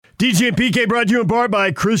DJ and PK brought to you in part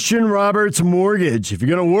by Christian Roberts Mortgage. If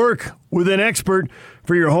you're going to work with an expert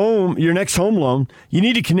for your next home loan, you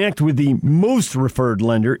need to connect with the most referred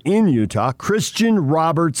lender in Utah, Christian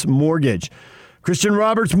Roberts Mortgage. Christian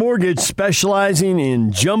Roberts Mortgage, specializing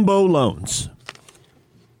in jumbo loans.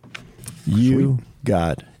 You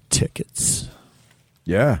got tickets.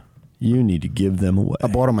 Yeah. You need to give them away. I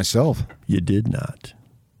bought them myself. You did not.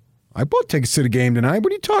 I bought tickets to the game tonight.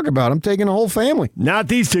 What are you talking about? I'm taking the whole family. Not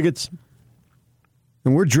these tickets.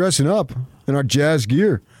 And we're dressing up in our Jazz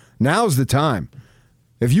gear. Now's the time.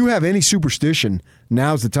 If you have any superstition,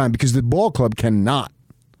 now's the time, because the ball club cannot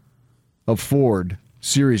afford,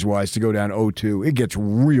 series-wise, to go down 0-2. It gets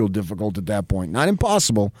real difficult at that point. Not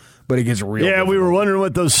impossible, but it gets real difficult. We were wondering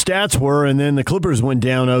what those stats were, and then the Clippers went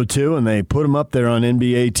down 0-2, and they put them up there on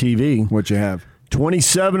NBA TV. What you have?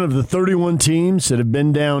 27 of the 31 teams that have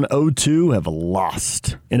been down 0-2 have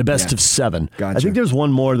lost in a best of 7. Gotcha. I think there's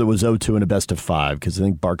one more that was 0-2 in a best of 5, because I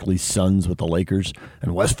think Barkley's Suns with the Lakers,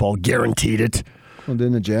 and Westfall guaranteed it. Well,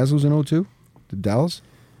 didn't the Jazz lose in 0-2? Did Dallas?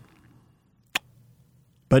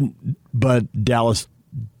 But Dallas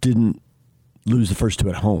didn't lose the first 2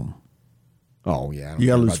 at home. Oh, yeah. You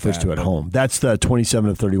got to lose the first 2 at home. That's the 27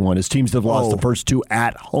 of 31. His teams that have lost the first 2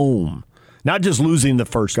 at home. Not just losing the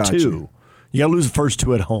first 2. You got to lose the first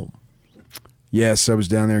 2 at home. Yes, I was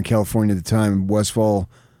down there in California at the time. Westfall,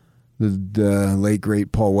 the late,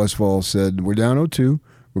 great Paul Westfall said, we're down 0-2.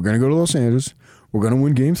 We're going to go to Los Angeles. We're going to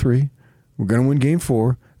win Game 3. We're going to win Game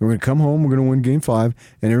 4. We're going to come home. We're going to win Game 5.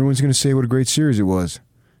 And everyone's going to say what a great series it was.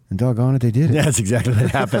 And doggone it, they did it. Yeah, that's exactly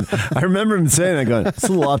what happened. I remember him saying that, going, it's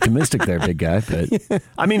a little optimistic there, big guy. But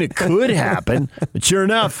I mean, it could happen, but sure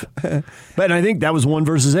enough. But I think that was 1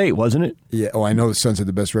 versus 8, wasn't it? Yeah. Oh, I know the Suns had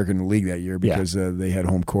the best record in the league that year because they had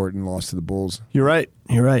home court and lost to the Bulls. You're right.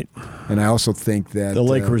 And I also think that the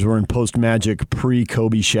Lakers were in post-Magic,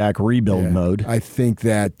 pre-Kobe Shaq rebuild mode. I think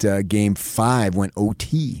that Game 5 went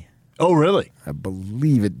OT. Oh, really? I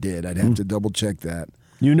believe it did. I'd have to double-check that.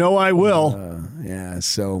 You know I will.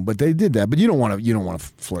 But they did that. But you don't want to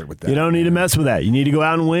flirt with that. You don't need to mess with that. You need to go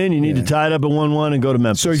out and win. You need to tie it up at 1-1 and go to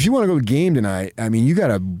Memphis. So if you want to go to the game tonight, I mean, you got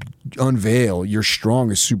to unveil your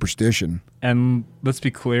strongest superstition. And let's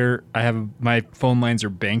be clear, my phone lines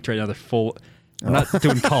are banked right now. They're full. I'm not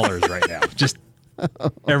doing callers right now. Just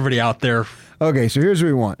everybody out there. Okay, so here's what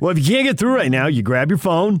we want. Well, if you can't get through right now, you grab your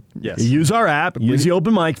phone. Yes. You use our app. Use the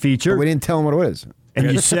open mic feature. But we didn't tell them what it was.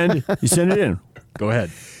 And you send it in. Go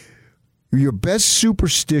ahead. Your best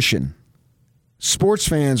superstition. Sports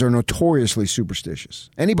fans are notoriously superstitious.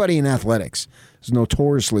 Anybody in athletics is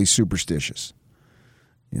notoriously superstitious.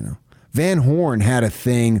 You know, Van Horn had a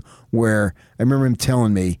thing where I remember him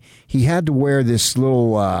telling me he had to wear this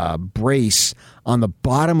little brace on the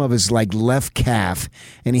bottom of his left calf,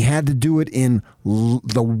 and he had to do it in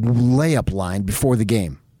the layup line before the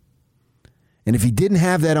game. And if he didn't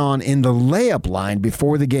have that on in the layup line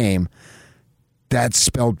before the game, that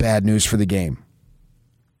spelled bad news for the game.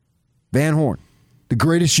 Van Horn, the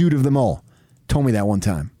greatest Ute of them all, told me that one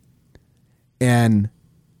time. And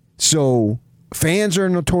so fans are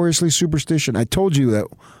notoriously superstitious. I told you that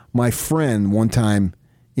my friend one time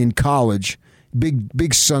in college,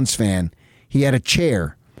 big Suns fan, he had a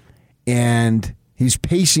chair and he's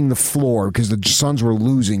pacing the floor because the Suns were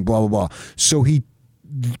losing, blah, blah, blah. So he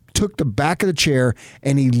took the back of the chair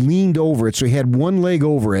and he leaned over it. So he had one leg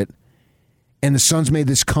over it, and the Suns made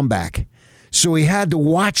this comeback. So he had to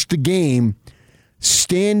watch the game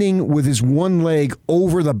standing with his one leg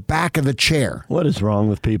over the back of the chair. What is wrong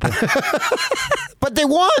with people? But they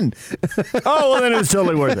won. Oh, well, then it was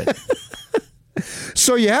totally worth it.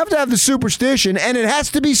 So you have to have the superstition, and it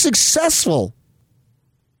has to be successful.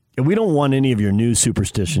 We don't want any of your new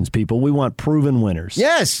superstitions, people. We want proven winners.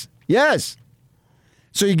 Yes.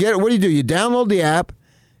 So what do? You download the app,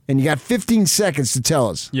 and you got 15 seconds to tell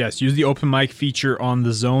us. Yes, use the open mic feature on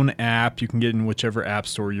the Zone app. You can get in whichever app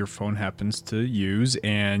store your phone happens to use.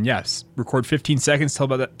 And yes, record 15 seconds.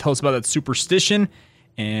 Tell us about that superstition,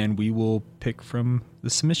 and we will pick from the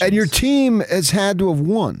submissions. And your team has had to have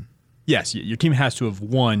won. Yes, your team has to have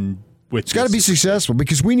won. It's got to be successful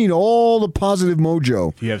because we need all the positive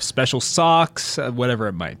mojo. If you have special socks, whatever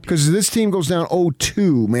it might be. Because this team goes down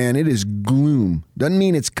 0-2, man, it is gloom. Doesn't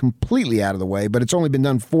mean it's completely out of the way, but it's only been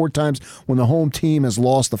done 4 times when the home team has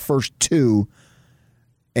lost the first 2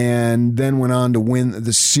 and then went on to win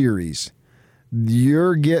the series.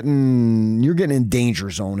 You're getting in danger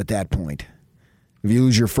zone at that point. If you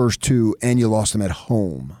lose your first 2 and you lost them at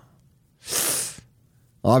home.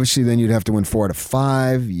 Obviously, then you'd have to win 4 out of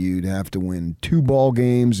 5. You'd have to win 2 ball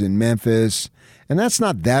games in Memphis. And that's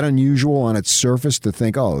not that unusual on its surface to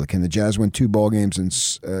think, oh, can the Jazz win 2 ball games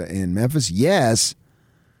in Memphis? Yes.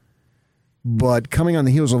 But coming on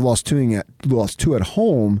the heels of lost 2 at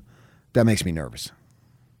home, that makes me nervous.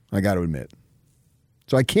 I got to admit.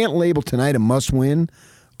 So I can't label tonight a must-win,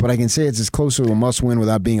 but I can say it's as close to a must-win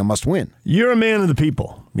without being a must-win. You're a man of the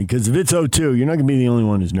people, because if it's 0-2, you're not going to be the only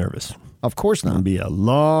one who's nervous. Of course not. There'll be a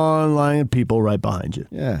long line of people right behind you.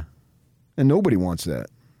 Yeah. And nobody wants that.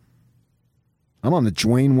 I'm on the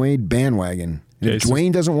Dwayne Wade bandwagon. And if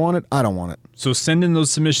Dwayne doesn't want it, I don't want it. So send in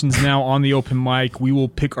those submissions now on the open mic. We will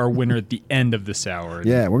pick our winner at the end of this hour.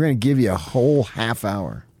 Yeah, we're going to give you a whole half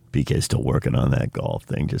hour. PK's still working on that golf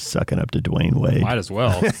thing, just sucking up to Dwayne Wade. Might as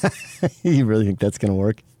well. You really think that's going to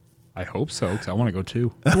work? I hope so, because I want to go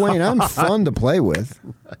too. Dwayne, I'm fun to play with.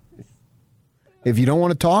 If you don't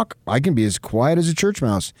want to talk, I can be as quiet as a church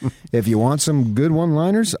mouse. If you want some good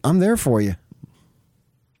one-liners, I'm there for you.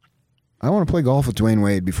 I want to play golf with Dwayne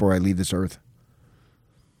Wade before I leave this earth.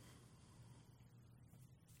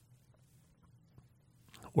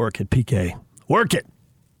 Work it, PK. Work it.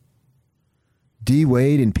 D.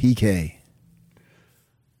 Wade and PK.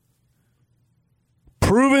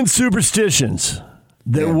 Proven superstitions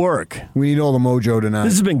that work. We need all the mojo tonight.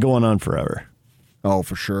 This has been going on forever. Oh,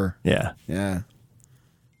 for sure. Yeah. Yeah.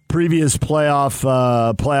 Previous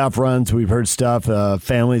playoff runs, we've heard stuff.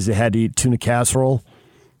 Families that had to eat tuna casserole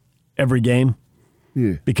every game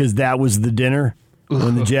because that was the dinner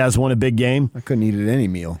when the Jazz won a big game. I couldn't eat it any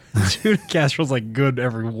meal. Tuna casserole's like good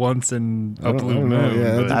every once in a blue moon.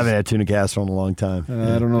 Yeah, but, I haven't had tuna casserole in a long time.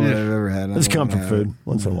 I don't know that I've ever had it. It's comfort food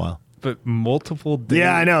once in a while. but multiple days.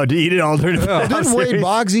 Yeah, I know. To eat it all during the playoff Didn't Wade series.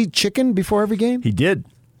 Boggs eat chicken before every game? He did.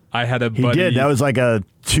 I had a He buddy. did. That was like a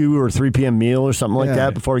 2 or 3 p.m. meal or something like Yeah.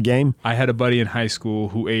 that before a game. I had a buddy in high school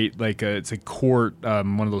who ate like it's a quart,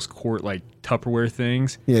 one of those quart like Tupperware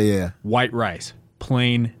things. Yeah. White rice,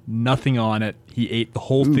 plain, nothing on it. He ate the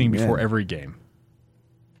whole thing before man. every game.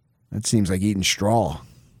 That seems like eating straw.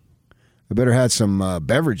 I better have some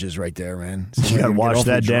beverages right there, man. You got to wash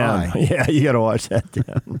that down. Yeah, you got to wash that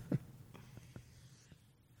down.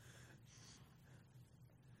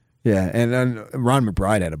 Yeah, and then Ron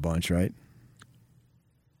McBride had a bunch, right?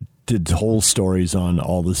 Did whole stories on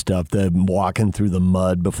all the stuff, the walking through the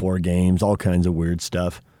mud before games, all kinds of weird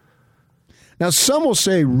stuff. Now, some will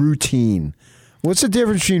say routine. What's the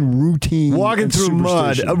difference between routine Walking and through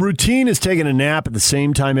mud. superstition? A routine is taking a nap at the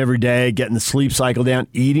same time every day, getting the sleep cycle down,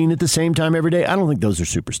 eating at the same time every day. I don't think those are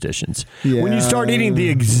superstitions. Yeah. When you start eating the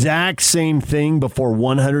exact same thing before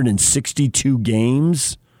 162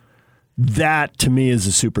 games, that to me is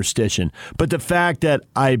a superstition. But the fact that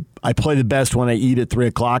I play the best when I eat at 3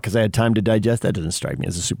 o'clock because I had time to digest, that doesn't strike me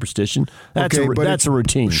as a superstition. That's Okay, but that's a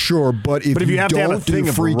routine. Sure, but if you have to have a don't, do thing you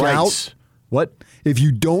of freak rice. out? What? If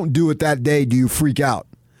you don't do it that day, do you freak out?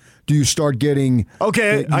 Do you start getting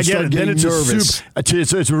Okay, I get it. Then it's nervous?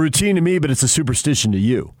 it's a routine to me, but it's a superstition to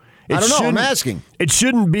you. I don't know. I'm shouldn't- asking. It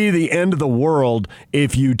shouldn't be the end of the world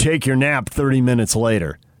if you take your nap 30 minutes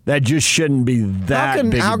later. That just shouldn't be that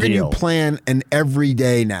big How a can deal. you plan an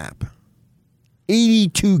everyday nap?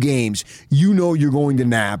 82 games, you know you're going to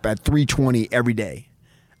nap at 3:20 every day.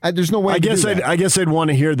 There's no way. I guess do that. I guess I'd want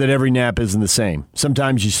to hear that every nap isn't the same.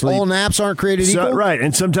 Sometimes you sleep. All naps aren't created equal. Right,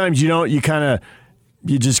 and sometimes you don't. You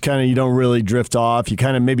don't really drift off. You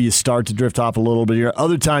kind of maybe you start to drift off a little bit.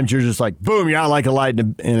 Other times you're just like boom, you're out like a light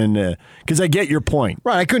because I get your point.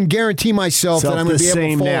 Right, I couldn't guarantee myself that I'm going to be able to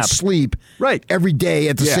same fall nap. asleep Right. every day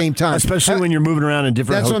at the Yeah, same time. especially when you're moving around in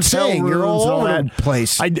different. That's what I'm hotel saying. You're rooms all and over that. the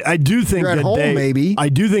place. I do think You're at that home, maybe. I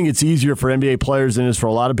do think it's easier for NBA players than it is for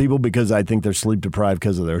a lot of people because I think they're sleep deprived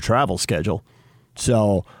because of their travel schedule.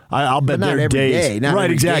 So I'll bet But not there are every days, day, not right?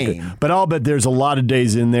 every Exactly. game. But I'll bet there's a lot of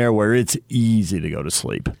days in there where it's easy to go to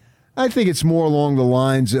sleep. I think it's more along the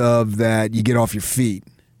lines of that you get off your feet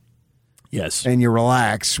Yes. and you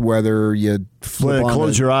relax, whether you flip on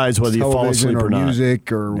close the your eyes, whether you fall television asleep or not.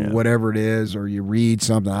 music or Yeah. whatever it is, or you read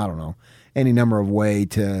something. I don't know. Any number of way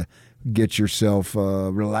to get yourself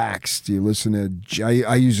relaxed. You listen to.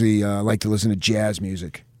 I usually like to listen to jazz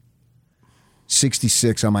music.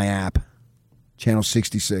 66 on my app, channel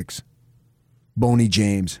 66. Boney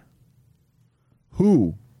James.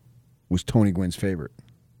 Who was Tony Gwynn's favorite?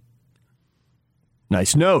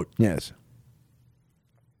 Nice note. Yes.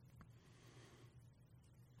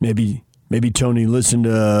 Maybe Tony listened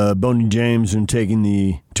to Boney James and taking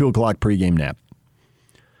the 2 o'clock pregame nap.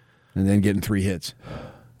 And then getting 3 hits.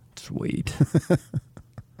 Sweet.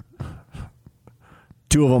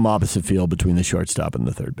 2 of them opposite field between the shortstop and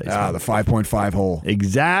the third base. The 5.5 hole.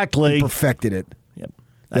 Exactly. Perfected it. Yep.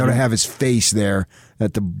 They ought to have his face there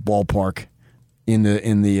at the ballpark in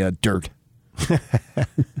the dirt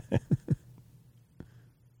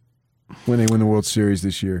when they win the World Series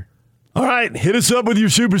this year. All right, hit us up with your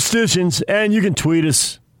superstitions, and you can tweet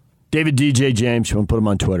us, David DJ James. You want to put him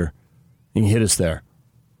on Twitter? You can hit us there.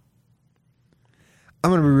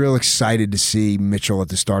 I'm going to be real excited to see Mitchell at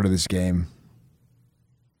the start of this game.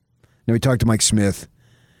 Now, we talked to Mike Smith,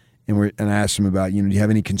 and I asked him about, do you have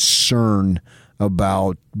any concern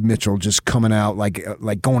about Mitchell just coming out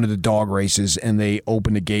like going to the dog races and they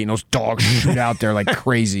open the gate and those dogs shoot out there like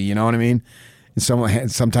crazy, you know what I mean?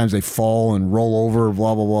 And sometimes they fall and roll over,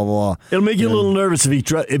 blah, blah, blah, blah. It'll make you a little nervous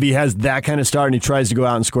if he has that kind of start and he tries to go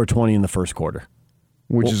out and score 20 in the first quarter.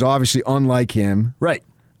 Which is obviously unlike him. Right.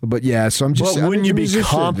 But yeah, so I'm just... But wouldn't you be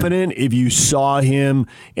confident if you saw him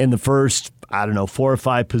in the first, 4 or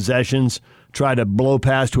 5 possessions, try to blow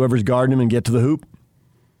past whoever's guarding him and get to the hoop?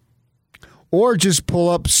 Or just pull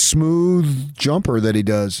up smooth jumper that he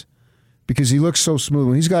does. Because he looks so smooth.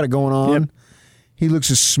 When he's got it going on, he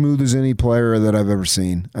looks as smooth as any player that I've ever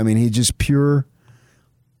seen. I mean, he's just pure,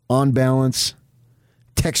 on balance,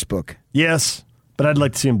 textbook. Yes, but I'd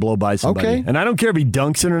like to see him blow by somebody. Okay. And I don't care if he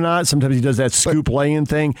dunks it or not. Sometimes he does that scoop lay-in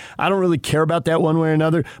thing. I don't really care about that one way or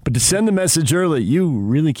another. But to send the message early, you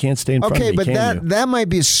really can't stay in front of me, Okay, but that might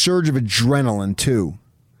be a surge of adrenaline, too.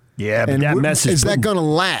 Yeah, but And that message... is that going to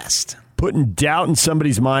last? Putting doubt in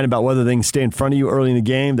somebody's mind about whether they can stay in front of you early in the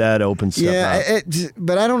game, that opens stuff up.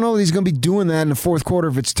 But I don't know that he's going to be doing that in the fourth quarter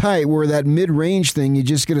if it's tight, where that mid-range thing, you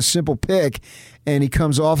just get a simple pick, and he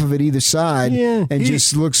comes off of it either side and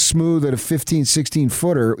just looks smooth at a 15,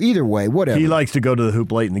 16-footer. Either way, whatever. He likes to go to the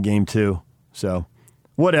hoop late in the game, too. So,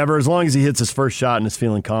 whatever. As long as he hits his first shot and is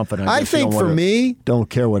feeling confident. I think for me...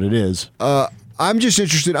 Don't care what it is. I'm just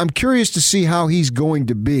interested. I'm curious to see how he's going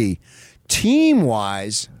to be.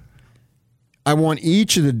 Team-wise... I want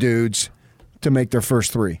each of the dudes to make their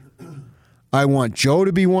first 3. I want Joe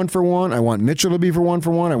to be 1 for 1. I want Mitchell to be for 1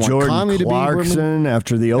 for 1. I want Jordan Conley to be Clarkson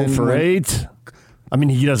after the 0 for 8. I mean,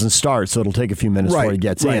 he doesn't start, so it'll take a few minutes before he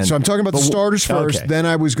gets in. So I'm talking about the starters first. Okay. Then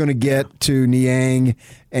I was going to get to Niang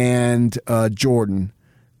and Jordan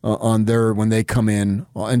on their when they come in.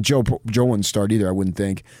 And Joe wouldn't start either, I wouldn't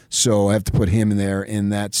think. So I have to put him in there in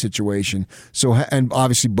that situation. So and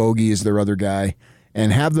obviously Bogey is their other guy,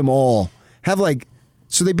 and have them all.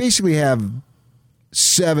 So they basically have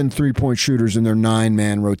 7 3-point shooters in their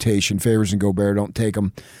 9-man rotation. Favors and Gobert don't take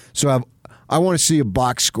them. So I want to see a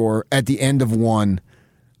box score at the end of 1.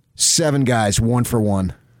 7 guys, 1 for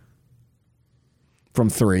 1 from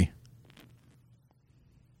 3.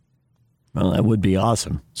 Well, that would be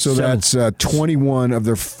awesome. So that's 21 of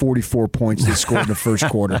their 44 points they scored in the first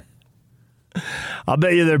quarter. I'll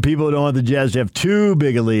bet you there are people who don't want the Jazz to have too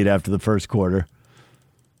big a lead after the first quarter.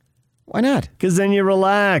 Why not? Because then you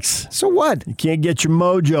relax. So what? You can't get your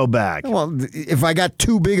mojo back. Well, if I got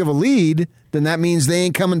too big of a lead, then that means they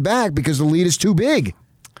ain't coming back because the lead is too big.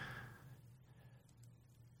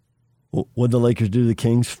 What'd the Lakers do to the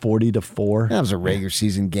Kings? 40-4? That was a regular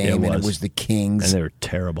season game, and it was the Kings. And they were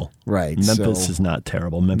terrible. Right. Memphis is not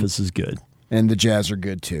terrible. Memphis is good. And the Jazz are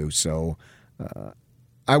good, too. So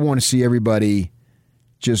I want to see everybody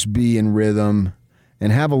just be in rhythm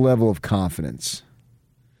and have a level of confidence.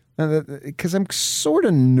 Because I'm sort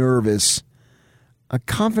of nervous.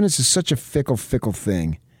 Confidence is such a fickle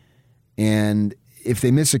thing. And if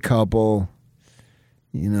they miss a couple,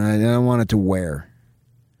 I don't want it to wear.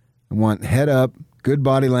 I want head up, good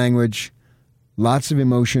body language, lots of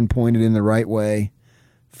emotion pointed in the right way.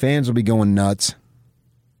 Fans will be going nuts.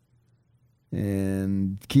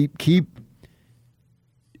 And keep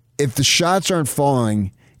if the shots aren't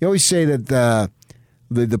falling, you always say that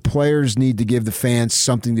the players need to give the fans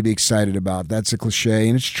something to be excited about. That's a cliche,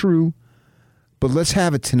 and it's true. But let's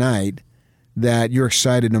have it tonight that you're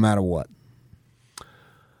excited no matter what.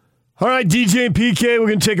 All right, DJ and PK, we're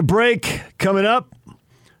going to take a break. Coming up,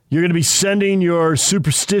 you're going to be sending your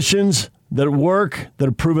superstitions that work, that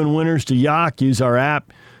are proven winners to Yak. Use our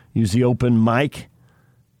app. Use the open mic.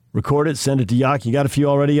 Record it. Send it to Yak. You got a few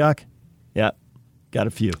already, Yak? Yeah. Got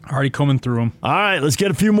a few. Already combing through them. All right, let's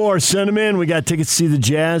get a few more. Send them in. We got tickets to see the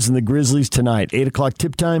Jazz and the Grizzlies tonight. 8 o'clock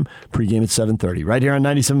tip time, pregame at 7:30. Right here on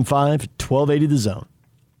 97.5, 1280 The Zone.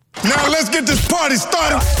 Now let's get this party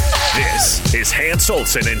started. This is Hans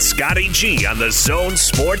Olsen and Scotty G on the Zone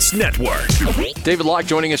Sports Network. David Locke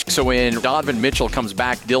joining us. So when Donovan Mitchell comes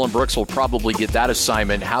back, Dylan Brooks will probably get that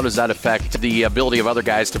assignment. How does that affect the ability of other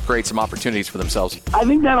guys to create some opportunities for themselves? I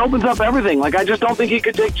think that opens up everything. Like, I just don't think he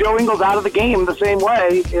could take Joe Ingles out of the game the same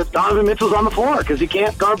way if Donovan Mitchell's on the floor, because he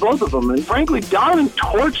can't guard both of them. And frankly, Donovan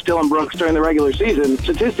torched Dylan Brooks during the regular season,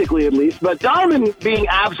 statistically at least. But Donovan being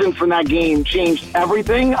absent from that game changed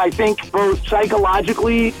everything. I think both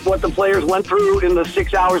psychologically, what the players went through in the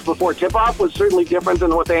 6 hours before tip-off was certainly different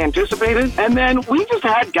than what they anticipated. And then we just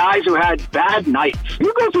had guys who had bad nights.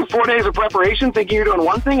 You go through 4 days of preparation thinking you're doing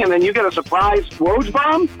one thing, and then you get a surprise Woj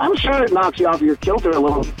bomb. I'm sure it knocks you off your kilter a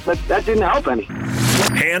little, but that didn't help any.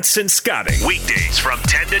 Hans and Scotty, weekdays from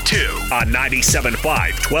 10 to 2 on 97.5,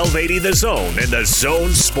 1280 The Zone and the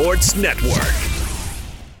Zone Sports Network.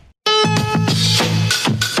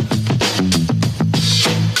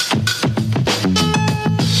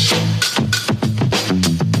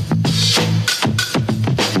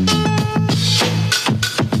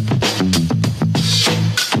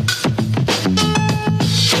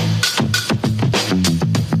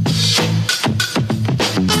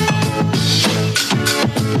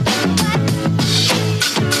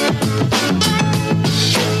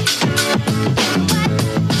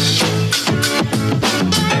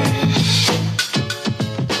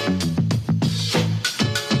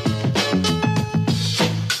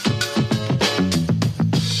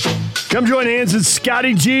 Come join Hans and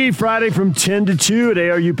Scotty G Friday from 10 to 2 at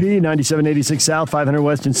ARUP, 9786 South, 500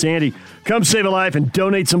 West in Sandy. Come save a life and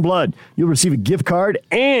donate some blood. You'll receive a gift card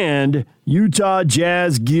and Utah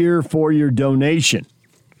Jazz gear for your donation.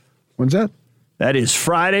 When's that? That is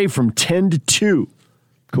Friday from 10 to 2.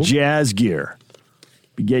 Cool. Jazz gear.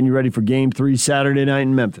 Be getting you ready for Game 3 Saturday night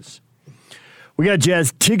in Memphis. We got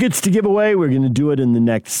Jazz tickets to give away. We're going to do it in the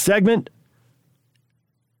next segment.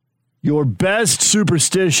 Your best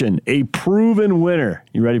superstition, a proven winner.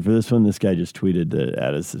 You ready for this one? This guy just tweeted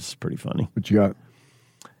at us. This is pretty funny. What you got? It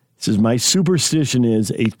says, my superstition is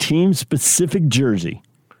a team-specific jersey,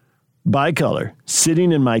 bicolor,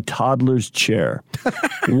 sitting in my toddler's chair.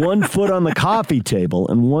 1 foot on the coffee table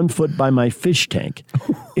and 1 foot by my fish tank.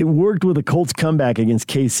 It worked with a Colts comeback against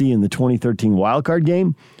KC in the 2013 wildcard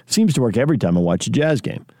game. Seems to work every time I watch a Jazz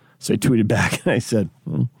game. So I tweeted back and I said,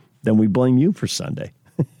 then we blame you for Sunday.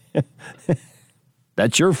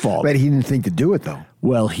 That's your fault. Bet he didn't think to do it, though.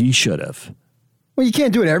 Well, he should have. Well, you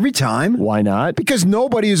can't do it every time. Why not? Because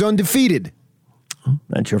nobody is undefeated.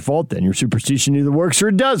 That's your fault then. Your superstition either works or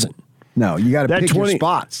it doesn't. No, you got to pick your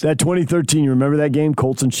spots. That 2013, you remember that game,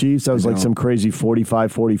 Colts and Chiefs? That was like some crazy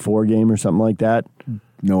 45-44 game or something like that.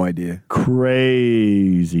 No idea.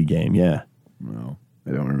 Crazy game, yeah. No,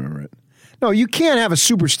 I don't remember it. No, you can't have a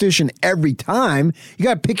superstition every time. You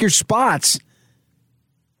got to pick your spots.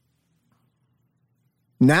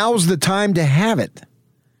 Now's the time to have it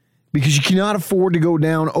because you cannot afford to go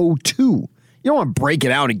down 0-2. You don't want to break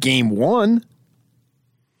it out at game 1.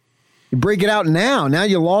 You break it out now. Now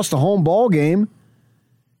you lost a home ball game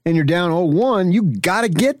and you're down 0-1. You got to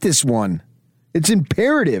get this one. It's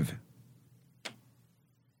imperative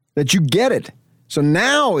that you get it. So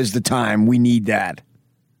now is the time we need that.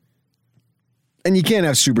 And you can't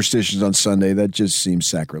have superstitions on Sunday. That just seems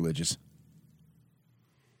sacrilegious.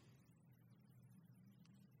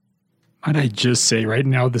 Might I just say right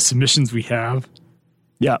now, the submissions we have,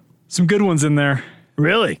 Yeah. some good ones in there.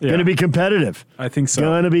 Really? Yeah. Going to be competitive. I think so.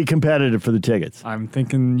 Going to be competitive for the tickets. I'm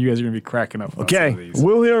thinking you guys are going to be cracking up. Okay.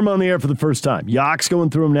 We'll hear them on the air for the first time. Yak's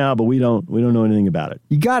going through them now, but we don't know anything about it.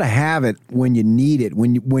 You got to have it when you need it,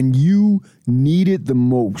 when you need it the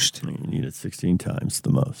most. You need it 16 times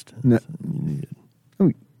the most. No. You need it. I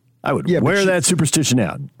mean, I would wear that superstition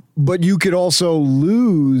out. But you could also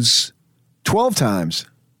lose 12 times.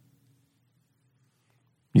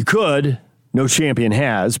 You could. No champion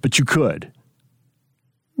has, but you could.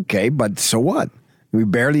 Okay, but so what? We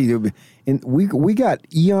barely. And we got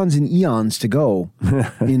eons and eons to go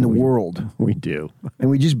in the world. We do. And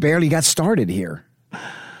we just barely got started here. Do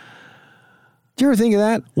you ever think of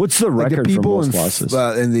that? What's the record like the people for most losses?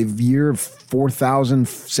 In the year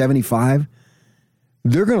 4075,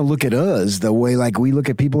 they're going to look at us the way like we look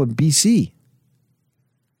at people in BC.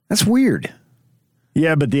 That's weird.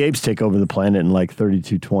 Yeah, but the apes take over the planet in like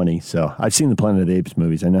 3220. So I've seen the Planet of the Apes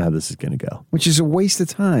movies. I know how this is going to go. Which is a waste of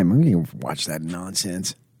time. We didn't watch that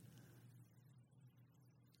nonsense.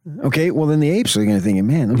 Okay, well then the apes are going to think,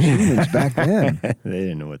 man, those humans back then. They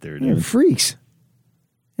didn't know what they were doing. They're freaks.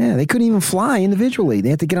 Yeah, they couldn't even fly individually.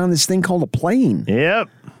 They had to get on this thing called a plane. Yep.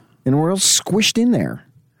 And we're all squished in there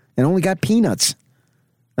and only got peanuts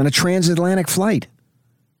on a transatlantic flight.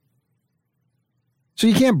 So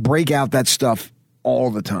you can't break out that stuff all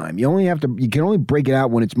the time. You can only break it out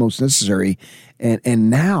when it's most necessary. And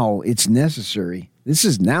now it's necessary.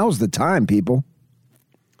 Now's the time, people.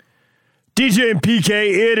 DJ and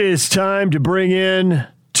PK, it is time to bring in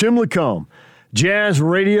Tim Lacombe, Jazz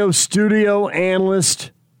radio studio analyst.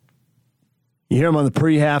 You hear him on the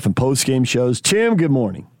pre-half and post-game shows. Tim, good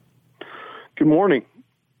morning. Good morning.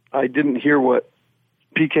 I didn't hear what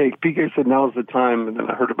PK said. Now's the time, and then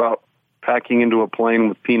I heard about packing into a plane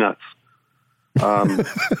with peanuts. But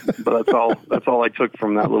that's all I took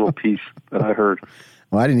from that little piece that I heard.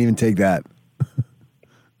 Well, I didn't even take that.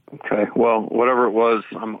 Okay. Well, whatever it was,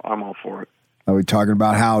 I'm all for it. Are we talking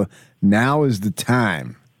about how now is the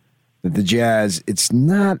time that the Jazz, it's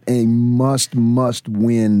not a must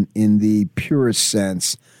win in the purest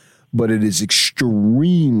sense, but it is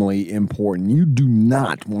extremely important. You do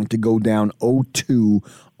not want to go down 0-2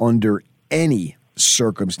 under any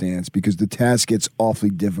circumstance because the task gets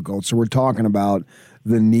awfully difficult. So we're talking about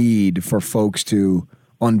the need for folks to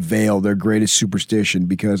unveil their greatest superstition,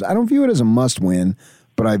 because I don't view it as a must win,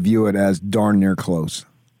 but I view it as darn near close.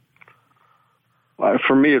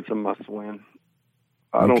 For me, it's a must win.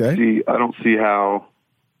 I don't see how,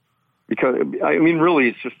 because I mean, really,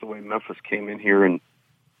 it's just the way Memphis came in here, and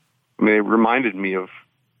I mean, it reminded me of,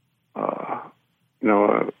 a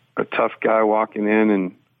tough guy walking in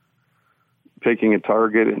and taking a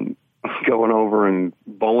target and going over and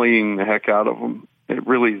bullying the heck out of them. It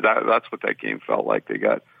really, that's what that game felt like.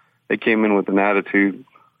 They came in with an attitude,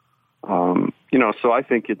 so I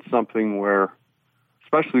think it's something where,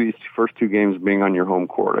 especially these first two games being on your home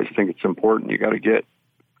court, I just think it's important. You got to get,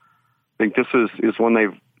 I think this is when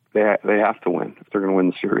they have to win if they're going to win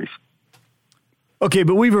the series. Okay,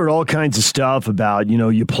 but we've heard all kinds of stuff about,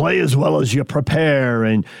 you play as well as you prepare,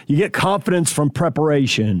 and you get confidence from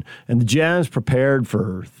preparation. And the Jazz prepared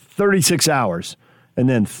for 36 hours and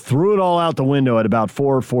then threw it all out the window at about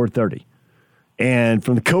 4:30. And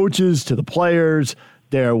from the coaches to the players,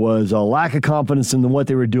 there was a lack of confidence in what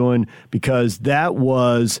they were doing, because that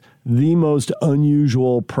was the most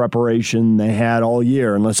unusual preparation they had all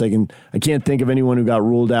year. I can't think of anyone who got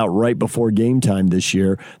ruled out right before game time this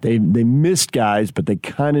year. They missed guys, but they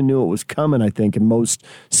kind of knew it was coming, I think, in most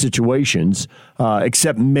situations,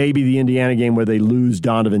 except maybe the Indiana game where they lose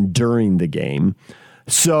Donovan during the game.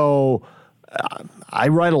 So I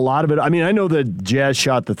write a lot of it. I mean, I know that Jazz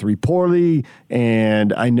shot the three poorly,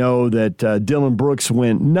 and I know that Dillon Brooks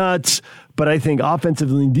went nuts, but I think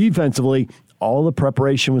offensively and defensively, all the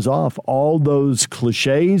preparation was off. All those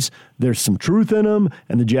cliches, there's some truth in them,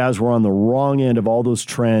 and the Jazz were on the wrong end of all those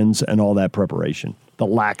trends and all that preparation, the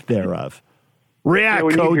lack thereof.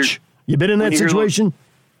 React, Coach. You been in that situation?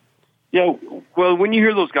 Yeah, well, when you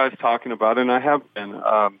hear those guys talking about it, and I have been,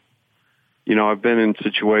 I've been in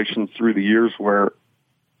situations through the years where,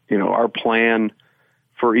 our plan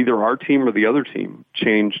for either our team or the other team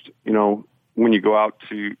changed, when you go out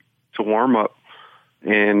to warm up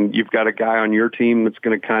and you've got a guy on your team that's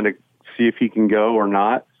going to kind of see if he can go or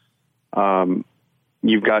not.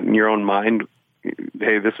 You've got in your own mind,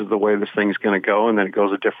 hey, this is the way this thing's going to go, and then it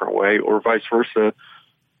goes a different way, or vice versa.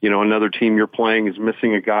 Another team you're playing is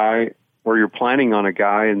missing a guy, or you're planning on a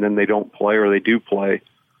guy and then they don't play or they do play.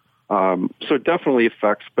 So it definitely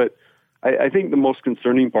affects, but I think the most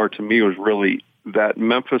concerning part to me was really that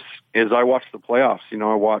Memphis, as I watched the playoffs,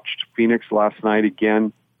 I watched Phoenix last night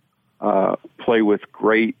again, play with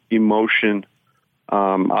great emotion.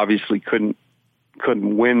 Obviously couldn't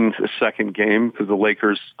win the second game because the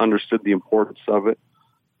Lakers understood the importance of it.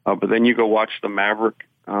 But then you go watch the Maverick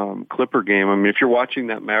Clipper game. I mean, if you're watching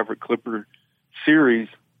that Maverick Clipper series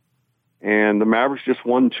and the Mavericks just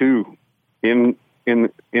won 2 in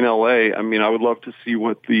LA, I mean, I would love to see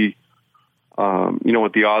what the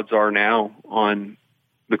what the odds are now on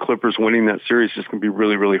the Clippers winning that series. It's just going to be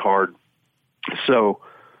really, really hard. So,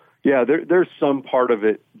 yeah, there's some part of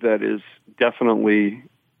it that is definitely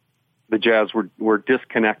the Jazz were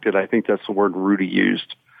disconnected. I think that's the word Rudy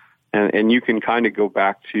used. And you can kind of go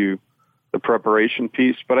back to the preparation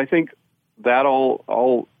piece. But I think that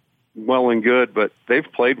all well and good, but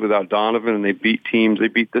they've played without Donovan, and they beat teams. They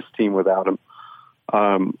beat this team without him.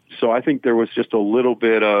 So I think there was just a little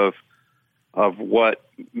bit of what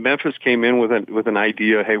Memphis came in with an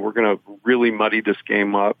idea, hey, we're going to really muddy this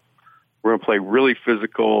game up. We're going to play really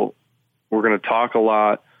physical. We're going to talk a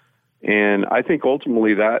lot. And I think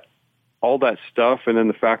ultimately that all that stuff, and then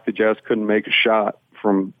the fact that Jazz couldn't make a shot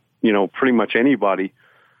from, pretty much anybody,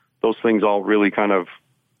 those things all really kind of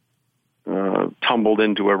tumbled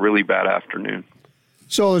into a really bad afternoon.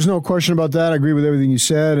 So there's no question about that. I agree with everything you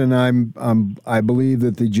said, and I believe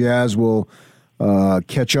that the Jazz will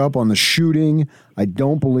catch up on the shooting. I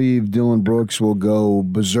don't believe Dillon Brooks will go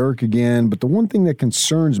berserk again. But the one thing that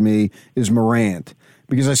concerns me is Morant,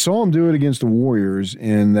 because I saw him do it against the Warriors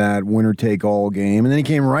in that winner-take-all game, and then he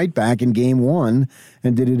came right back in Game 1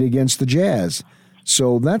 and did it against the Jazz.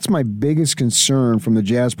 So that's my biggest concern from the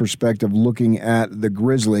Jazz perspective looking at the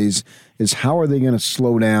Grizzlies is how are they going to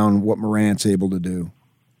slow down what Morant's able to do?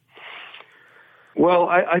 Well,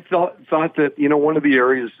 I thought that, one of the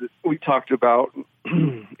areas that we talked about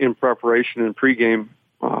in preparation and pregame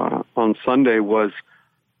on Sunday was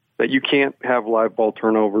that you can't have live ball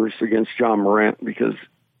turnovers against John Morant because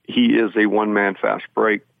he is a one-man fast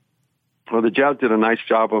break. Well, the Jazz did a nice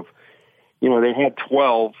job of, they had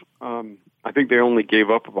 12. I think they only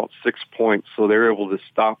gave up about 6 points, so they were able to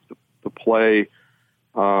stop the play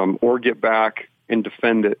or get back and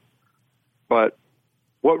defend it. But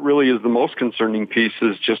what really is the most concerning piece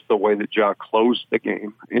is just the way that Ja closed the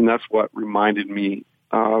game, and that's what reminded me,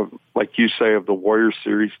 like you say, of the Warriors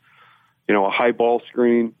series. A high ball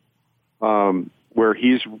screen where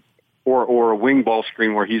he's, or a wing ball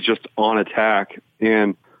screen where he's just on attack.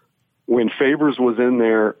 And when Favors was in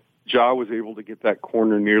there, Ja was able to get that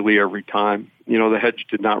corner nearly every time. The hedge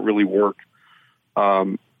did not really work.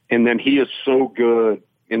 And then he is so good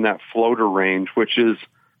in that floater range, which is,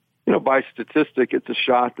 by statistic, it's a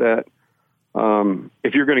shot that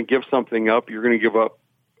if you're going to give something up, you're going to give up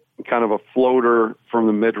kind of a floater from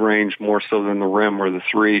the mid-range more so than the rim or the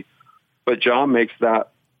three. But Ja makes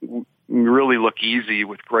that really look easy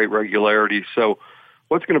with great regularity. So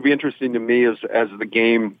what's going to be interesting to me is as the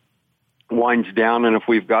game winds down, and if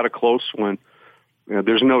we've got a close one,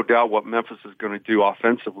 there's no doubt what Memphis is going to do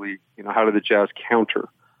offensively. How do the Jazz counter?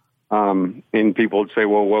 And people would say,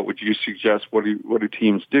 well, what would you suggest? What do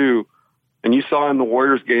teams do? And you saw in the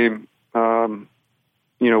Warriors game,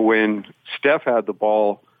 when Steph had the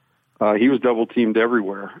ball, he was double teamed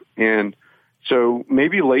everywhere. And so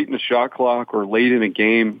maybe late in the shot clock or late in a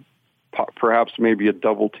game, perhaps maybe a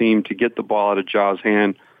double team to get the ball out of Ja's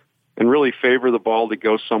hand and really favor the ball to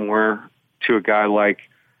go somewhere to a guy like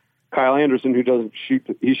Kyle Anderson, who doesn't shoot.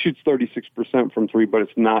 He shoots 36% from three, but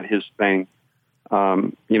it's not his thing.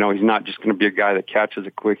 He's not just going to be a guy that catches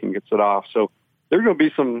it quick and gets it off. So there are going to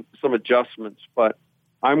be some adjustments, but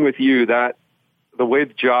I'm with you that the way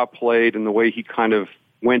the Ja played and the way he kind of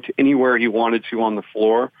went anywhere he wanted to on the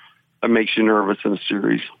floor, that makes you nervous in a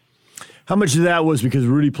series. How much of that was because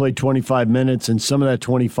Rudy played 25 minutes, and some of that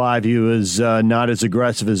 25 he was not as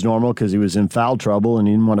aggressive as normal because he was in foul trouble and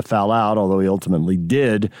he didn't want to foul out, although he ultimately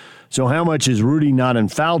did. So how much is Rudy not in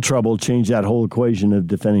foul trouble change that whole equation of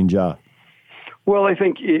defending Ja? Well, I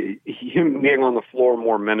think him being on the floor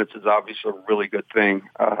more minutes is obviously a really good thing.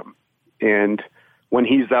 And when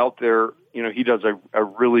he's out there, he does a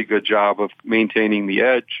really good job of maintaining the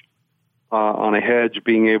edge on a hedge,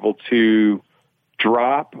 being able to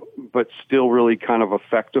drop, but still really kind of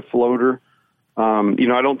affect a floater. I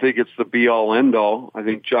don't think it's the be-all, end-all. I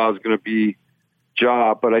think Ja is going to be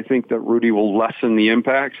Ja, but I think that Rudy will lessen the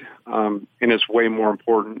impact. And it's way more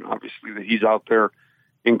important, obviously, that he's out there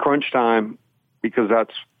in crunch time because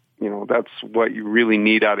that's what you really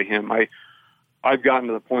need out of him. I've gotten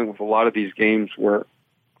to the point with a lot of these games where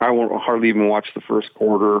I won't hardly even watch the first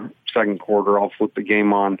quarter, second quarter. I'll flip the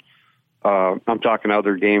game on. I'm talking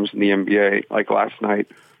other games in the NBA, like last night.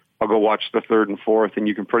 I'll go watch the third and fourth, and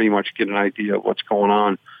you can pretty much get an idea of what's going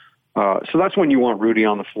on. So that's when you want Rudy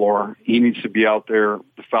on the floor. He needs to be out there.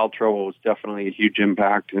 The foul trouble was definitely a huge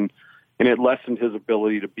impact, and it lessened his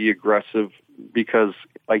ability to be aggressive because,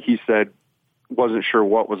 like he said, wasn't sure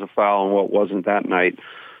what was a foul and what wasn't that night,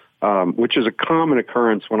 which is a common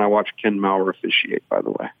occurrence when I watch Ken Maurer officiate, by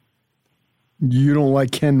the way. You don't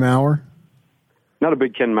like Ken Maurer? Not a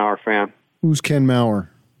big Ken Maurer fan. Who's Ken Maurer?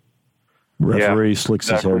 Referee slicks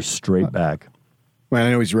his hair straight back. Well,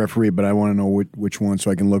 I know he's a referee, but I want to know which one so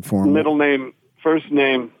I can look for him. Middle name, first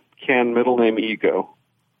name Ken, middle name Ego.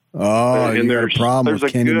 Oh, you got a problem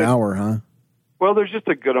with Kenny Maurer, huh? Well, there's just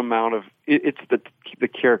a good amount of it's the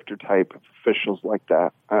character type of officials like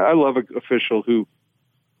that. I love an official who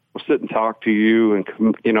will sit and talk to you, and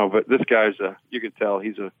but this guy's you can tell he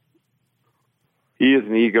is an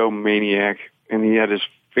egomaniac, and he had his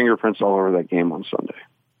fingerprints all over that game on Sunday.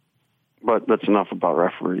 But that's enough about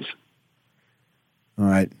referees. All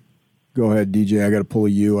right. Go ahead, DJ. I got to pull a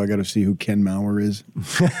U. I got to see who Ken Maurer is.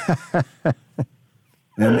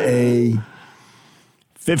 M-A...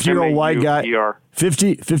 50-year-old white guy.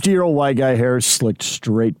 50-year-old white guy, hair slicked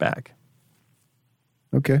straight back.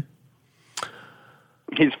 Okay.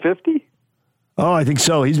 He's 50? Oh, I think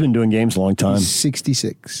so. He's been doing games a long time. He's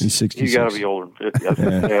 66. He's 66. You got to be older than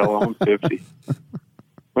 50. I'm 50.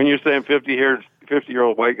 When you're saying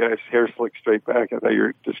 50-year-old white guy's hair slicked straight back, I thought you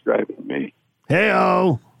were describing me.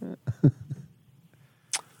 Hey-oh.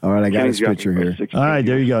 All right, I got Kenny's his picture me by here. 16 All right,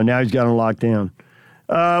 there you go. Now he's got him locked down.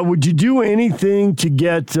 Would you do anything to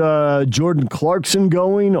get Jordan Clarkson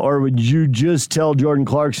going, or would you just tell Jordan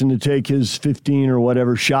Clarkson to take his 15 or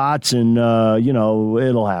whatever shots and,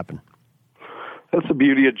 it'll happen? That's the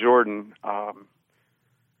beauty of Jordan.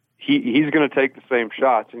 He's going to take the same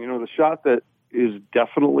shots. And, the shot that is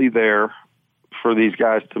definitely there for these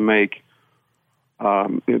guys to make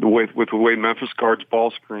with the way Memphis guards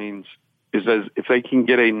ball screens is as if they can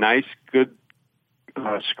get a nice, good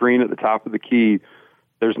screen at the top of the key,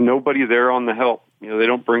 there's nobody there on the help. They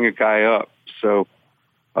don't bring a guy up. So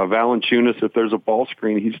Valanciunas, if there's a ball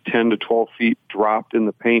screen, he's 10 to 12 feet dropped in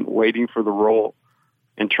the paint waiting for the roll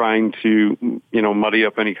and trying to, muddy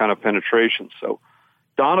up any kind of penetration. So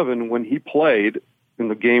Donovan, when he played in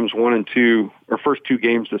the games 1 and 2, or first 2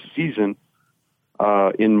 games this season,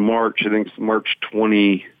 in March, I think it's March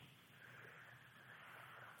 24th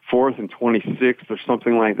and 26th or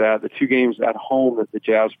something like that, the 2 games at home that the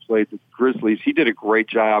Jazz played the Grizzlies, he did a great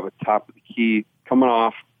job at top of the key, coming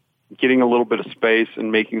off, getting a little bit of space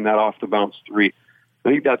and making that off the bounce 3. I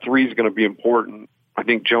think that 3 is going to be important. I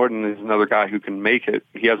think Jordan is another guy who can make it.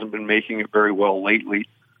 He hasn't been making it very well lately.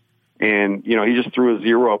 And, he just threw a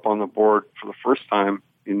 0 up on the board for the first time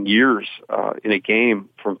in years in a game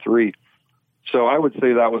from 3. So I would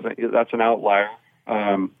say that's an outlier.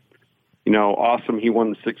 Awesome. He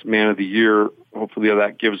won the 6th Man of the Year. Hopefully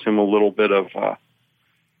that gives him a little bit of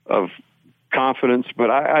confidence, but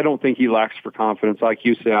I don't think he lacks for confidence. Like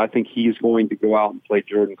you say, I think he's going to go out and play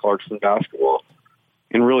Jordan Clarkson basketball.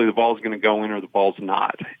 And really the ball's going to go in or the ball's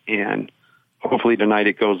not. And hopefully tonight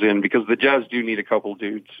it goes in because the Jazz do need a couple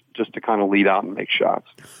dudes just to kind of lead out and make shots.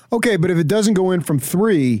 Okay, but if it doesn't go in from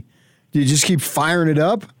 3, do you just keep firing it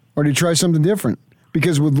up or do you try something different?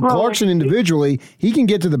 Because with Clarkson individually, he can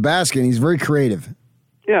get to the basket and he's very creative.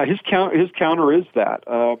 Yeah, his counter is that.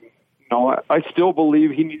 I still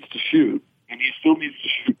believe he needs to shoot, and he still needs to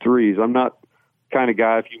shoot threes. I'm not the kind of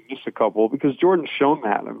guy if you miss a couple because Jordan's shown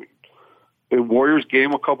that. I mean, the Warriors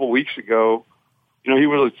game a couple weeks ago,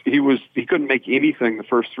 he couldn't make anything the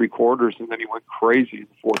first 3 quarters, and then he went crazy in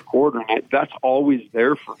the 4th quarter, and that's always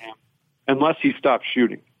there for him unless he stops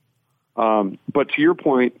shooting. But to your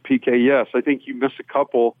point, PK, yes, I think you miss a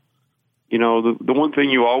couple. The one thing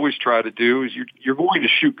you always try to do is you're going to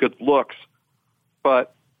shoot good looks.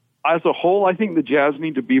 But as a whole, I think the Jazz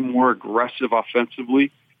need to be more aggressive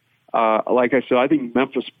offensively. Like I said, I think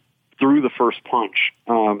Memphis threw the first punch,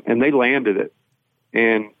 and they landed it.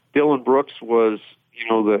 And Dillon Brooks was,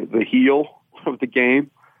 the heel of the game.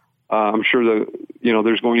 I'm sure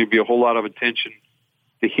there's going to be a whole lot of attention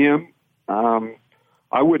to him.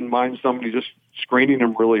 I wouldn't mind somebody just screening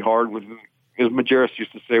him really hard as Majerus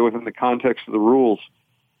used to say, within the context of the rules,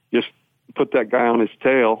 just put that guy on his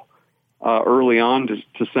tail early on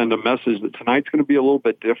to send a message that tonight's going to be a little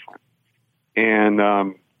bit different. And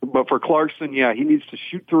but for Clarkson, yeah, he needs to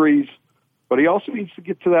shoot threes, but he also needs to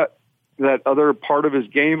get to that other part of his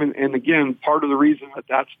game. And again, part of the reason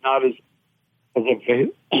that's not as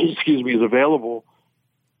available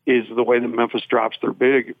is the way that Memphis drops their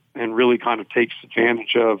big and really kind of takes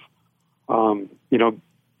advantage of,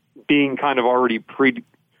 being kind of already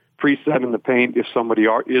preset in the paint if somebody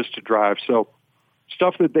is to drive. So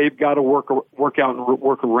stuff that they've got to work out and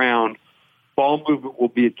work around. Ball movement will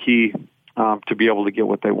be a key to be able to get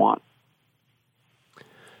what they want.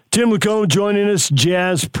 Tim LaComb joining us,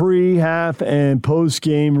 Jazz pre, half, and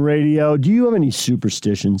post-game radio. Do you have any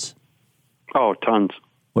superstitions? Oh, tons.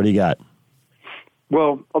 What do you got?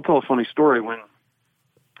 Well, I'll tell a funny story. When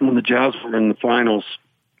the Jazz were in the finals,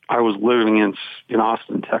 I was living in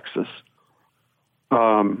Austin, Texas.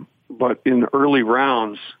 But in the early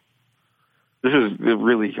rounds, this is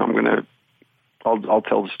really, I'll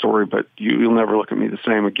tell the story, but you'll never look at me the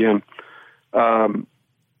same again. My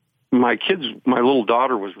little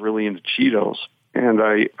daughter was really into Cheetos, and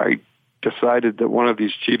I decided that one of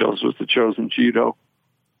these Cheetos was the chosen Cheeto,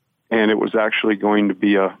 and it was actually going to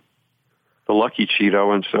be the Lucky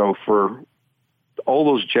Cheeto. And so for all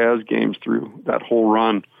those Jazz games through that whole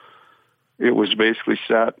run, it was basically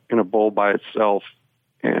sat in a bowl by itself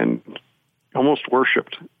and almost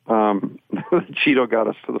worshipped. The Cheeto got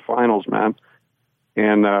us to the finals, man.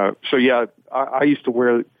 And so, yeah, I used to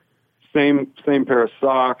wear same pair of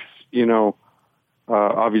socks,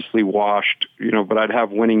 obviously washed, but I'd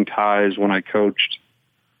have winning ties when I coached,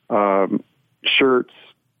 shirts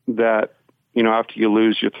that, after you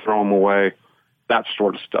lose, you throw them away, that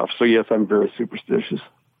sort of stuff. So, yes, I'm very superstitious.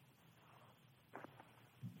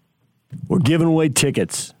 We're giving away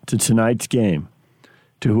tickets to tonight's game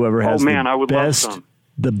to whoever has I would love some.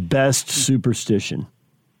 the best superstition.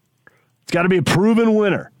 It's got to be a proven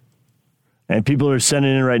winner. And people are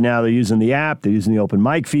sending in right now. They're using the app. They're using the open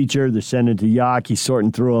mic feature. They're sending it to Yak. He's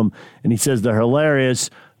sorting through them, and he says they're hilarious,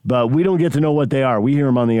 but we don't get to know what they are. We hear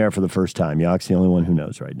them on the air for the first time. Yak's the only one who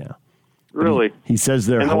knows right now. Really? He says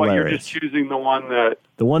they're hilarious. And you're just choosing the one that...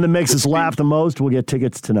 The one that makes us laugh the most will get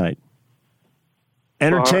tickets tonight.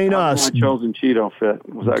 Entertain us. My chosen Cheeto fit.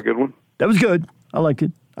 Was that a good one? That was good. I like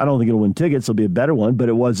it. I don't think it'll win tickets. It'll be a better one, but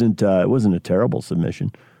it wasn't a terrible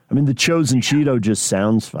submission. I mean, the chosen Cheeto just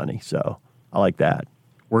sounds funny, so I like that.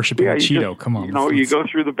 Worshiping Cheeto. Come on. You go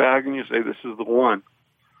through the bag and you say, this is the one.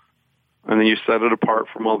 And then you set it apart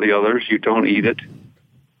from all the others. You don't eat it.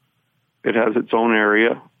 It has its own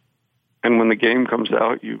area. And when the game comes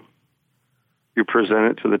out, you present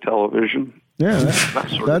it to the television. Yeah,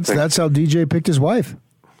 that's how DJ picked his wife.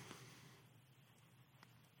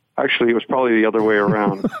 Actually, it was probably the other way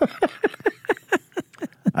around.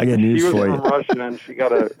 I got news for you. She was from Russia, and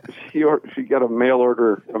she got a mail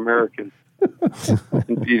order American.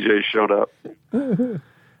 And DJ showed up.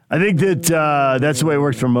 I think that that's the way it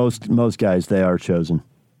works for most guys. They are chosen.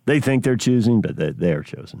 They think they're choosing, but they are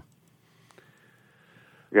chosen.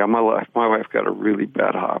 Yeah, my wife got a really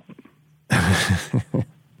bad hop.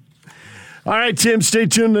 All right, Tim, stay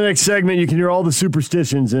tuned to the next segment. You can hear all the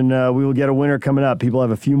superstitions, and we will get a winner coming up. People have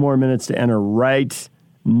a few more minutes to enter right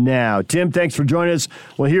now. Tim, thanks for joining us.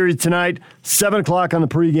 We'll hear you tonight, 7 o'clock on the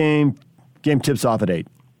pregame. Game tips off at 8.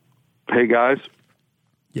 Hey, guys.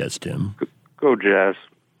 Yes, Tim. Go Jazz.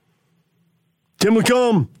 Tim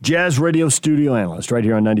Lacombe, Jazz Radio Studio Analyst, right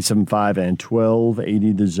here on 97.5 and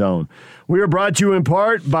 1280 The Zone. We are brought to you in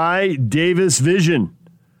part by Davis Vision.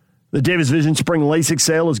 The Davis Vision Spring LASIK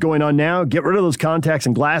sale is going on now. Get rid of those contacts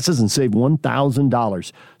and glasses and save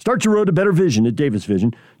 $1,000. Start your road to better vision at Davis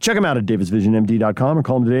Vision. Check them out at davisvisionmd.com or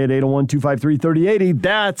call them today at 801-253-3080.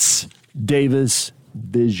 That's Davis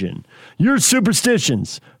Vision. Your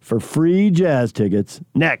superstitions for free Jazz tickets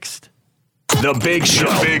next. The Big Show.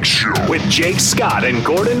 With Jake Scott and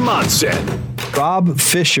Gordon Monson. Bob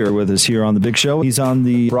Fisher with us here on The Big Show. He's on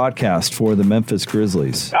the broadcast for the Memphis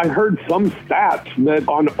Grizzlies. I heard some stats that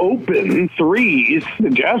on open threes,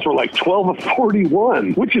 the Jazz were like 12 of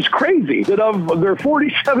 41, which is crazy. That of their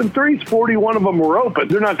 47 threes, 41 of them were open.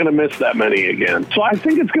 They're not going to miss that many again. So I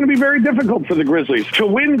think it's going to be very difficult for the Grizzlies. To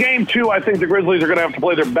win game 2, I think the Grizzlies are going to have to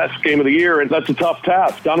play their best game of the year, and that's a tough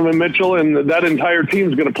task. Donovan Mitchell and that entire team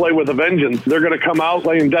is going to play with a vengeance. They're going to come out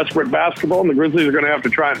playing desperate basketball, and the Grizzlies are going to have to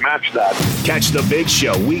try and match that. Catch The Big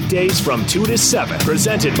Show weekdays from 2 to 7.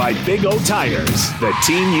 Presented by Big O Tires, the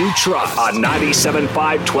team you trust. On 97.5,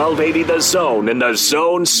 1280 The Zone and The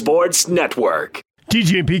Zone Sports Network.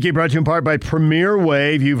 TG and PK brought to you in part by Premier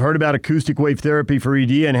Wave. You've heard about acoustic wave therapy for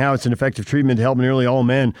ED and how it's an effective treatment to help nearly all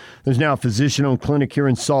men. There's now a physician-owned clinic here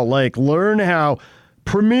in Salt Lake. Learn how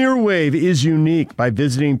Premier Wave is unique by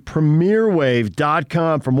visiting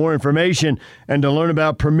premierwave.com for more information and to learn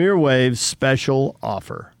about Premier Wave's special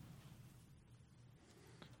offer.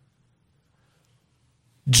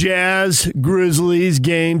 Jazz Grizzlies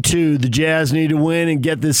game 2. The Jazz need to win and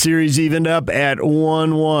get this series evened up at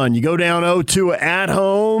 1-1. You go down 0-2 at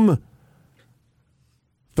home.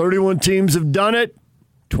 31 teams have done it.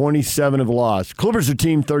 27 have lost. Clippers are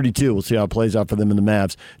team 32. We'll see how it plays out for them and the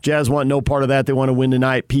Mavs. Jazz want no part of that. They want to win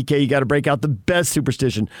tonight. PK, you got to break out the best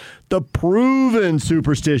superstition, the proven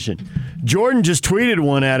superstition. Jordan just tweeted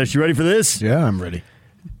one at us. You ready for this? Yeah, I'm ready.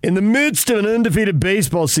 In the midst of an undefeated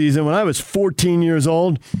baseball season, when I was 14 years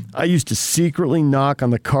old, I used to secretly knock on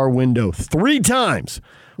the car window 3 times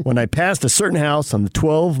when I passed a certain house on the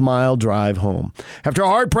 12-mile drive home. After a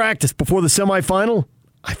hard practice before the semifinal,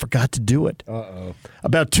 I forgot to do it. Uh-oh.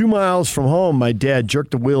 About 2 miles from home, my dad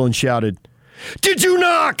jerked the wheel and shouted, "Did you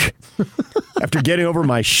knock?" After getting over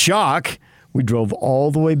my shock, we drove all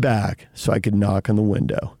the way back so I could knock on the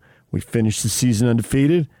window. We finished the season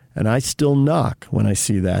undefeated, and I still knock when I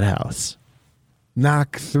see that house.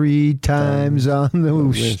 Knock 3 times on the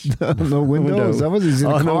window. That was he's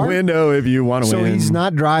in on the car? The window if you want to win. So he's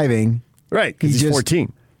not driving. Right, because he's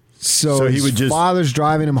 14. So his father's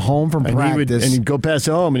driving him home from practice. He'd go past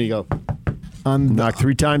home and he'd go, knock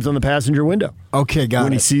 3 times on the passenger window. Okay, got it.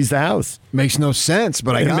 When he sees the house. Makes no sense,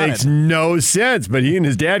 but I got it. It makes no sense, but he and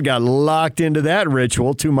his dad got locked into that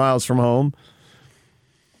ritual 2 miles from home.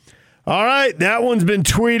 All right, that one's been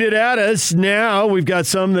tweeted at us. Now we've got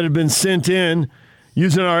some that have been sent in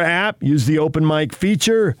using our app. Use the open mic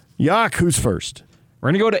feature. Yak, who's first?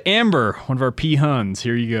 We're going to go to Amber, one of our P-Huns.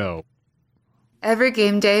 Here you go. Every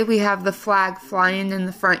game day, we have the flag flying in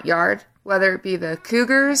the front yard. whether it be the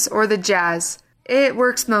Cougars or the Jazz. It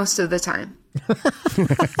works most of the time.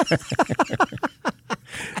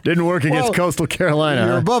 Didn't work against Coastal Carolina.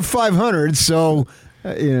 You're above 500, so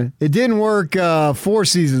it didn't work 4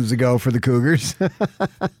 seasons ago for the Cougars.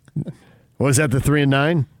 Was that the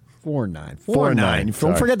 3-9? 4-9. 4-9.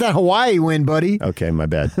 Don't forget that Hawaii win, buddy. Okay, my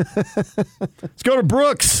bad. Let's go to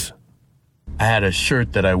Brooks. I had a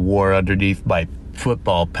shirt that I wore underneath my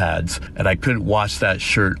football pads, and I couldn't wash that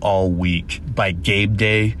shirt all week. By game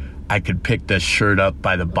day, I could pick the shirt up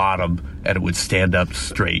by the bottom, and it would stand up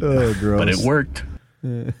straight. Oh, gross. But it worked.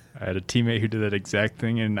 I had a teammate who did that exact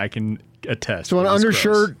thing, and I can attest. So an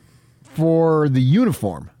undershirt for the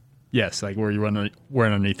uniform. Yes, like where you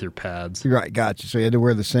wearing underneath your pads. Right, gotcha. So you had to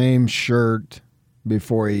wear the same shirt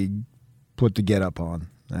before he put the get-up on.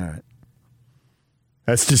 All right.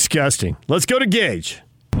 That's disgusting. Let's go to Gage.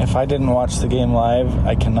 If I didn't watch the game live,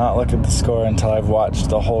 I cannot look at the score until I've watched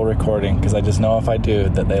the whole recording because I just know if I do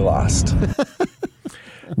that they lost.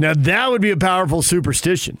 Now, that would be a powerful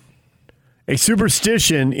superstition. A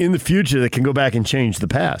superstition in the future that can go back and change the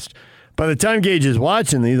past. By the time Gage is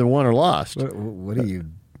watching, they either won or lost. What are you,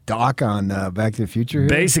 Doc, on Back to the Future here?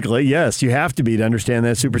 Basically, yes. You have to be to understand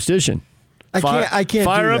that superstition. I can't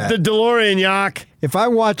fire do up that. the DeLorean, Yak. If I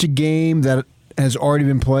watch a game that has already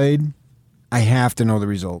been played, I have to know the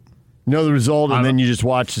result. Know the result, and then you just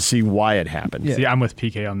watch to see why it happened. See, I'm with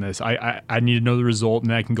PK on this. I need to know the result, and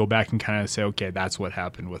then I can go back and kind of say, okay, that's what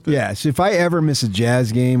happened with it. Yeah, so if I ever miss a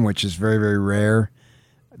Jazz game, which is very, very rare,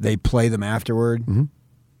 they play them afterward,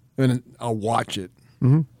 and I'll watch it.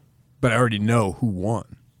 But I already know who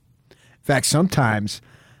won. In fact, sometimes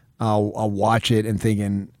I'll watch it and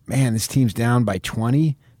thinking, man, this team's down by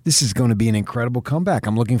 20. This is going to be an incredible comeback.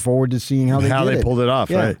 I'm looking forward to seeing how they pulled it off,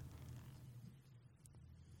 right?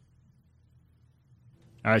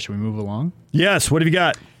 All right, should we move along? Yes, what have you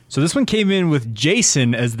got? So this one came in with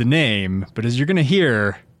Jason as the name, but as you're going to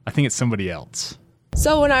hear, I think it's somebody else.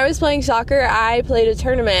 So when I was playing soccer, I played a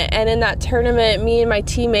tournament, and in that tournament, me and my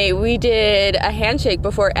teammate, we did a handshake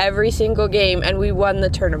before every single game, and we won the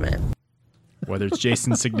tournament. Whether it's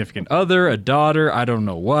Jason's significant other, a daughter, I don't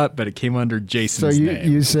know what, but it came under Jason's name. So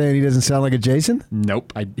you saying he doesn't sound like a Jason?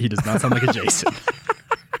 Nope, he does not sound like a Jason.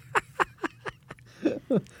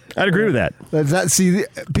 I'd agree with that.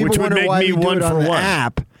 People wonder why we do it on the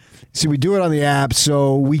app. See, we do it on the app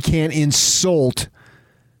so we can't insult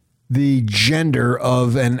the gender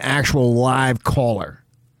of an actual live caller.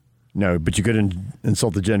 No, but you could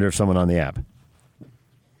insult the gender of someone on the app.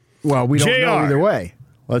 Well, we don't know either way.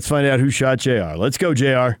 Let's find out who shot JR. Let's go,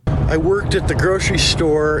 JR. I worked at the grocery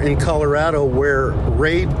store in Colorado where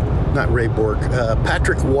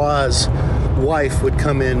Patrick Waugh's wife would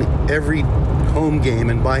come in every home game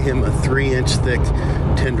and buy him a 3-inch thick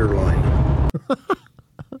tenderloin.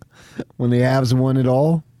 When the Avs won it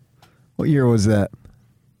all? What year was that?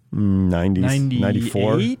 90s,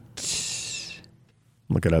 94.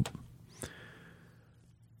 Look it up.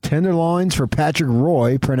 Tenderloins for Patrick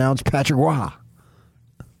Roy, pronounced Patrick Waugh.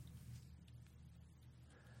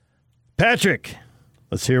 Patrick,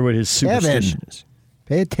 let's hear what his superstition is.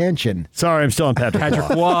 Pay attention. Sorry, I'm still on Patrick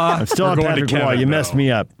Waugh. I'm still on Patrick Waugh. You messed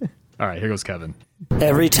me up. All right, here goes Kevin.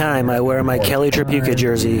 Every time I wear my Kelly Tripucka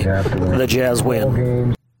jersey, the Jazz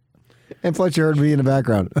win. And Fletcher heard me in the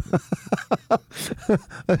background.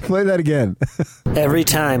 Play that again. Every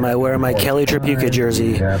time I wear my Kelly Tripucka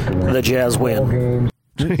jersey, the Jazz win.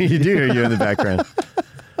 You do hear you in the background.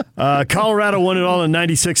 Colorado won it all in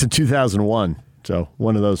 96 and 2001. So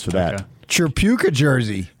one of those for that. Okay. Tripucka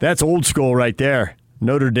jersey. That's old school right there.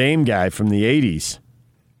 Notre Dame guy from the 80s.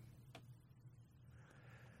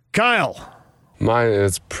 Kyle. Mine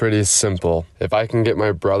is pretty simple. If I can get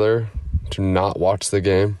my brother to not watch the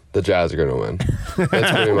game, the Jazz are going to win.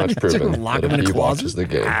 It's pretty much proven that if he watches the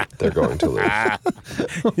game, they're going to lose.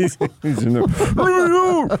 He's in there.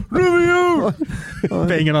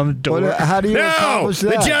 Banging on the door. How do you accomplish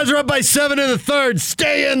that? The Jazz are up by 7 in the third.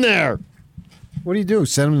 Stay in there. What do you do?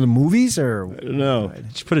 Send them to the movies? Or I don't know.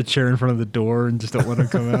 Just put a chair in front of the door and just don't let them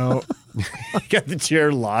come out. Got the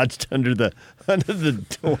chair lodged under the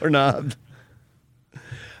doorknob.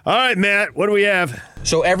 All right, Matt, what do we have?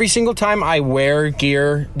 So every single time I wear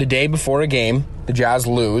gear the day before a game, the Jazz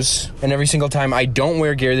lose. And every single time I don't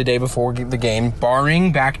wear gear the day before the game,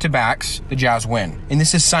 barring back-to-backs, the Jazz win. And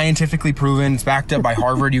this is scientifically proven. It's backed up by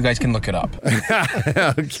Harvard. You guys can look it up.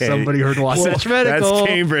 Okay. Somebody heard Wasatch Medical. That's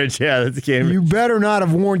Cambridge. Yeah, that's Cambridge. You better not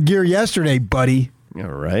have worn gear yesterday, buddy. All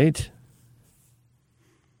right.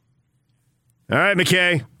 All right,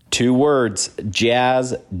 McKay. 2 words,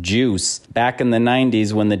 Jazz Juice. Back in the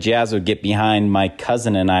 90s, when the Jazz would get behind, my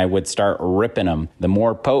cousin and I would start ripping them. The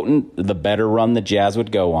more potent, the better run the Jazz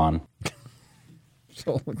would go on.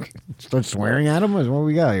 So, start swearing at him? What do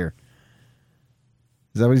we got here?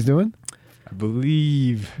 Is that what he's doing? I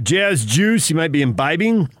believe. Jazz Juice, you might be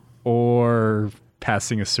imbibing. Or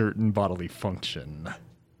passing a certain bodily function.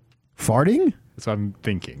 Farting? That's what I'm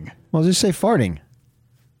thinking. Well, just say farting.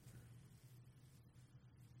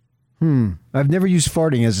 I've never used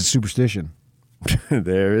farting as a superstition.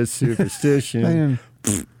 There is superstition.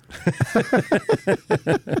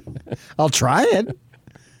 I'll try it.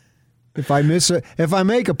 If I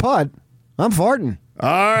make a putt, I'm farting. All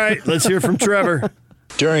right, let's hear from Trevor.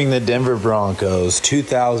 During the Denver Broncos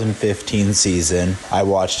 2015 season, I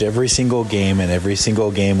watched every single game, and every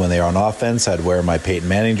single game when they were on offense, I'd wear my Peyton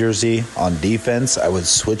Manning jersey. On defense, I would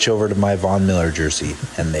switch over to my Von Miller jersey,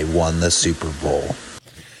 and they won the Super Bowl.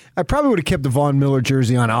 I probably would have kept the Von Miller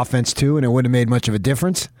jersey on offense, too, and it wouldn't have made much of a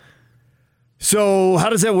difference. So how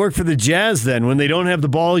does that work for the Jazz, then? When they don't have the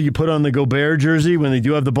ball, you put on the Gobert jersey. When they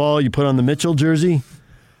do have the ball, you put on the Mitchell jersey?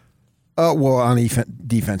 Well, on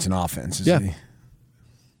defense and offense. Yeah.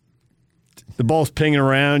 The ball's pinging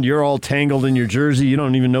around. You're all tangled in your jersey. You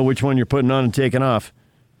don't even know which one you're putting on and taking off.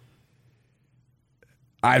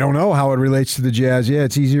 I don't know how it relates to the Jazz. Yeah,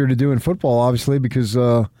 it's easier to do in football, obviously, because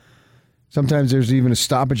sometimes there's even a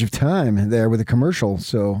stoppage of time there with a commercial.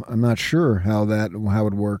 So I'm not sure how it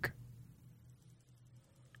would work.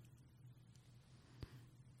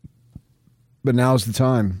 But now's the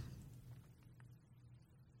time.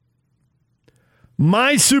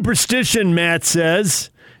 My superstition, Matt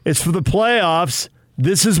says, is for the playoffs,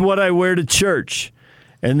 this is what I wear to church.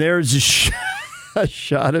 And there's a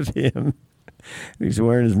shot of him. He's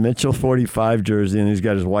wearing his Mitchell 45 jersey, and he's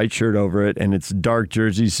got his white shirt over it, and it's dark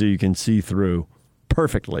jersey so you can see through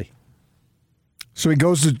perfectly. So he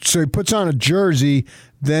puts on a jersey,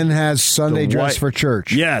 then has Sunday dress for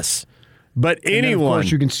church. Yes. But anyone, of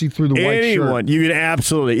course, you can see through the white shirt. You can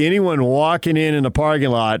absolutely, anyone walking in a parking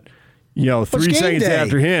lot, 3 seconds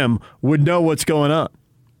after him would know what's going on.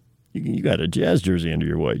 You got a Jazz jersey under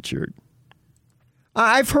your white shirt.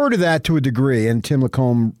 I've heard of that to a degree, and Tim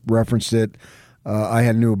Lacombe referenced it. I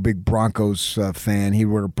knew a big Broncos fan. He'd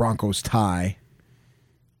wear a Broncos tie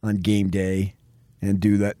on game day and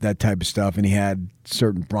do that type of stuff, and he had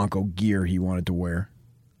certain Bronco gear he wanted to wear.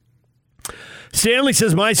 Stanley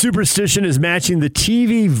says, my superstition is matching the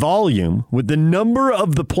TV volume with the number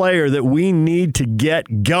of the player that we need to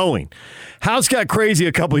get going. House got crazy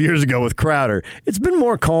a couple years ago with Crowder. It's been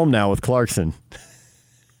more calm now with Clarkson.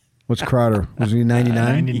 What's Crowder? Was he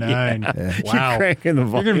 99? 99. Yeah. Wow. You're cranking the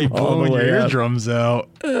volume. You're going to be blowing your eardrums out.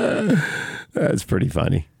 That's pretty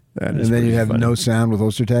funny. And then you have funny. No sound with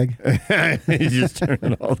Ostertag? You just turn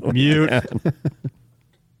it all the way mute. Down.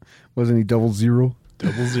 Wasn't he 00?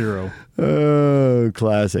 00. Oh,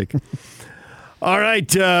 classic. All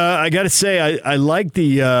right, I got to say, I like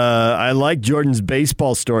Jordan's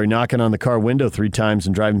baseball story, knocking on the car window 3 times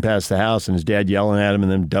and driving past the house, and his dad yelling at him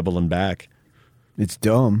and then doubling back. It's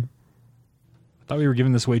dumb. I thought we were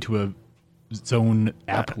giving this away to a Zone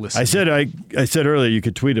app listener. I said earlier you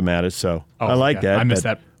could tweet him at us, so I like that. I missed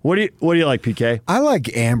that. What do you like, PK? I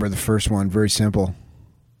like Amber, the first one. Very simple.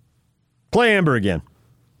 Play Amber again.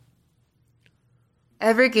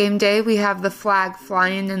 Every game day, we have the flag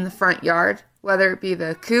flying in the front yard, whether it be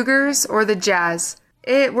the Cougars or the Jazz.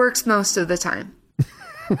 It works most of the time.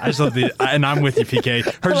 I just love and I'm with you, PK.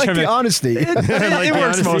 I like the honesty. It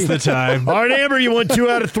works most of the time. All right, Amber, you won 2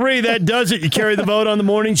 out of 3. That does it. You carry the vote on the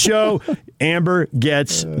morning show. Amber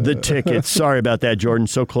gets the tickets. Sorry about that, Jordan.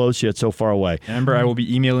 So close, yet so far away. Amber, I will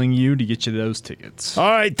be emailing you to get you those tickets. All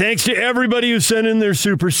right, thanks to everybody who sent in their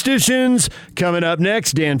superstitions. Coming up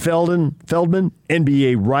next, Dan Feldman,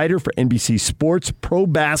 NBA writer for NBC Sports Pro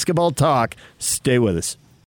Basketball Talk. Stay with us.